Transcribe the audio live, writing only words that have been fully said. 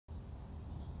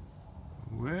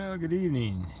Well, good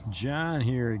evening. John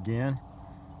here again.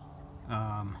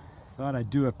 Thought I'd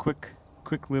do a quick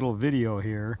little video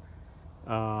here.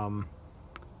 Had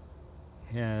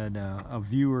a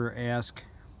viewer ask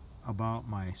about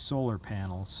my solar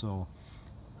panels, so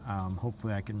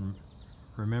hopefully I can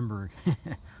remember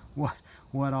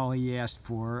what all he asked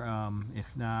for.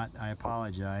 If not, I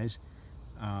apologize.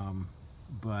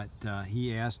 But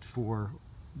he asked for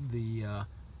the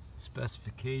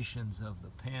specifications of the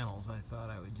panels. I thought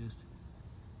I would just,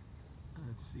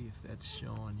 let's see if that's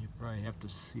showing. You probably have to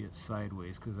see it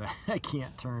sideways because I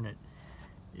can't turn it.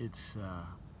 It's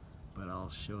but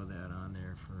I'll show that on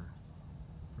there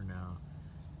for now.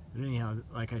 But anyhow,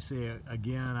 like I say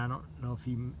again, I don't know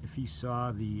if he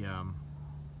saw the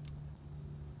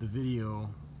video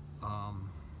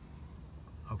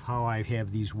of how I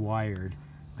have these wired.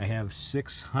 I have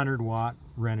 600 watt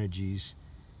Renogy's,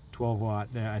 12 watt.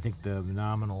 I think the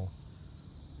nominal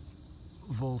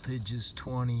voltage is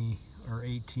 20 or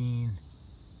 18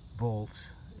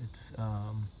 volts. It's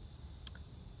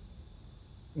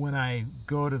when I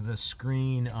go to the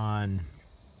screen on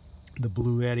the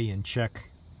Bluetti and check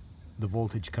the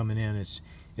voltage coming in,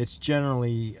 it's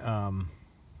generally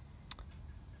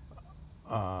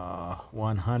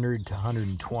 100 to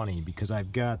 120, because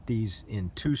I've got these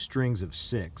in 2 strings of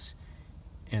 6,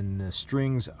 and the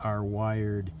strings are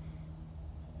wired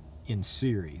in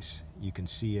series. You can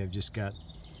see I've just got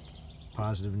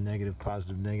positive, negative,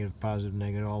 positive, negative, positive,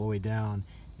 negative, all the way down,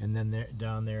 and then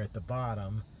down there at the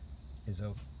bottom is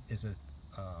a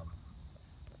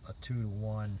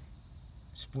 2-to-1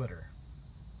 splitter,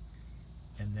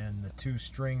 and then the 2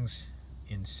 strings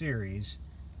in series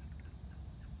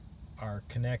are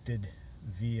connected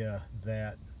via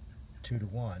that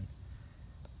 2-to-1,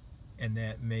 and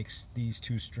that makes these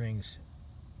 2 strings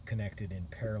connected in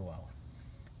parallel.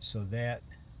 So that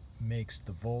makes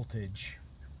the voltage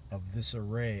of this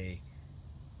array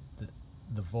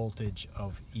the voltage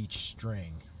of each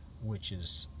string, which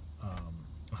is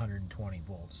 120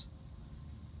 volts,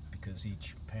 because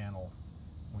each panel,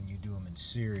 when you do them in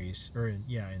series,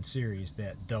 in series,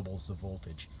 that doubles the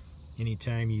voltage.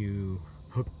 Anytime you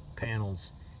hook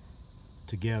panels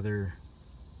together,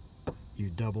 you're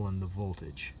doubling the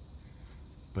voltage.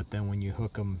 But then when you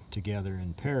hook them together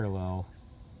in parallel,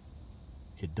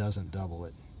 it doesn't double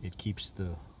it. It keeps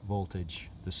the voltage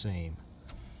the same.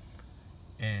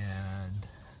 And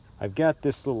I've got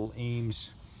this little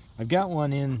Ames. I've got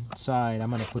one inside.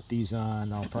 I'm going to put these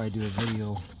on. I'll probably do a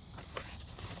video,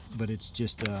 but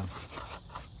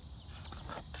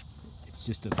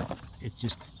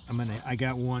I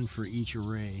got one for each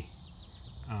array.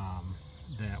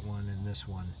 That one and this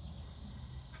one.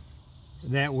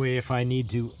 That way, if I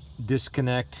need to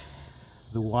disconnect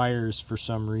the wires for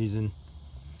some reason,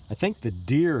 I think the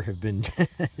deer have been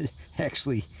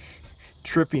actually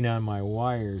tripping on my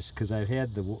wires, because I've had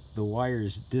the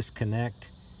wires disconnect,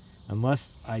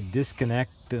 unless I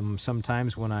disconnect them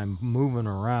sometimes when I'm moving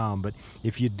around. But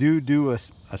if you do a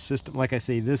system, like I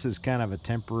say, this is kind of a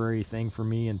temporary thing for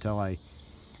me until I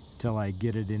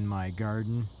get it in my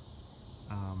garden,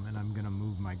 and I'm gonna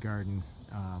move my garden,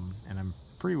 and I'm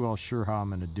pretty well sure how I'm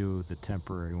gonna do the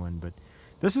temporary one. But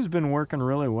this has been working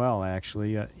really well,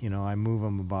 actually. You know, I move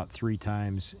them about 3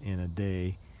 times in a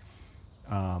day,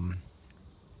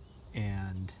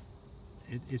 and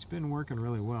it's been working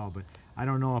really well. But I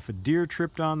don't know if a deer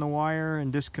tripped on the wire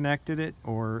and disconnected it,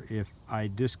 or if I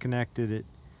disconnected it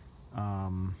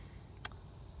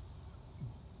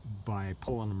by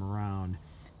pulling them around.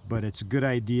 But it's a good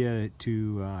idea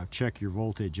to check your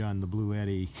voltage on the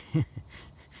Bluetti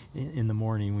in the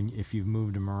morning if you've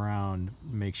moved them around.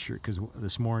 Make sure, because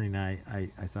this morning I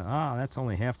thought, oh, that's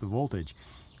only half the voltage,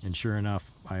 and sure enough,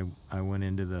 I went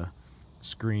into the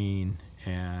screen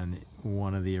and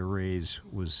one of the arrays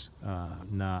was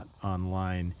not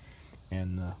online,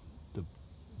 and the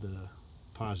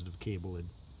positive cable had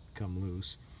come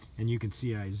loose. And you can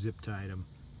see I zip tied them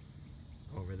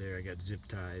over there. I got zip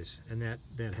ties, and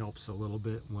that helps a little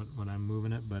bit when I'm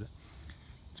moving it. But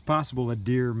it's possible a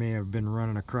deer may have been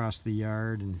running across the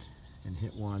yard and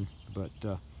hit one. But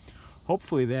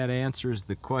hopefully that answers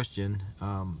the question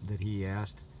that he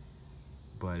asked.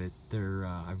 But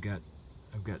I've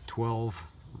got 12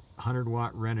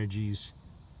 100-watt Renogy's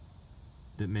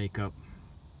that make up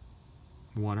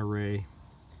one array,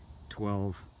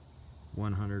 12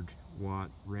 100-watt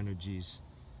Renogy's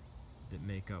that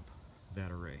make up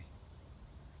that array.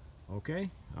 Okay,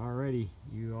 alrighty,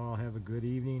 you all have a good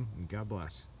evening, and God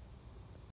bless.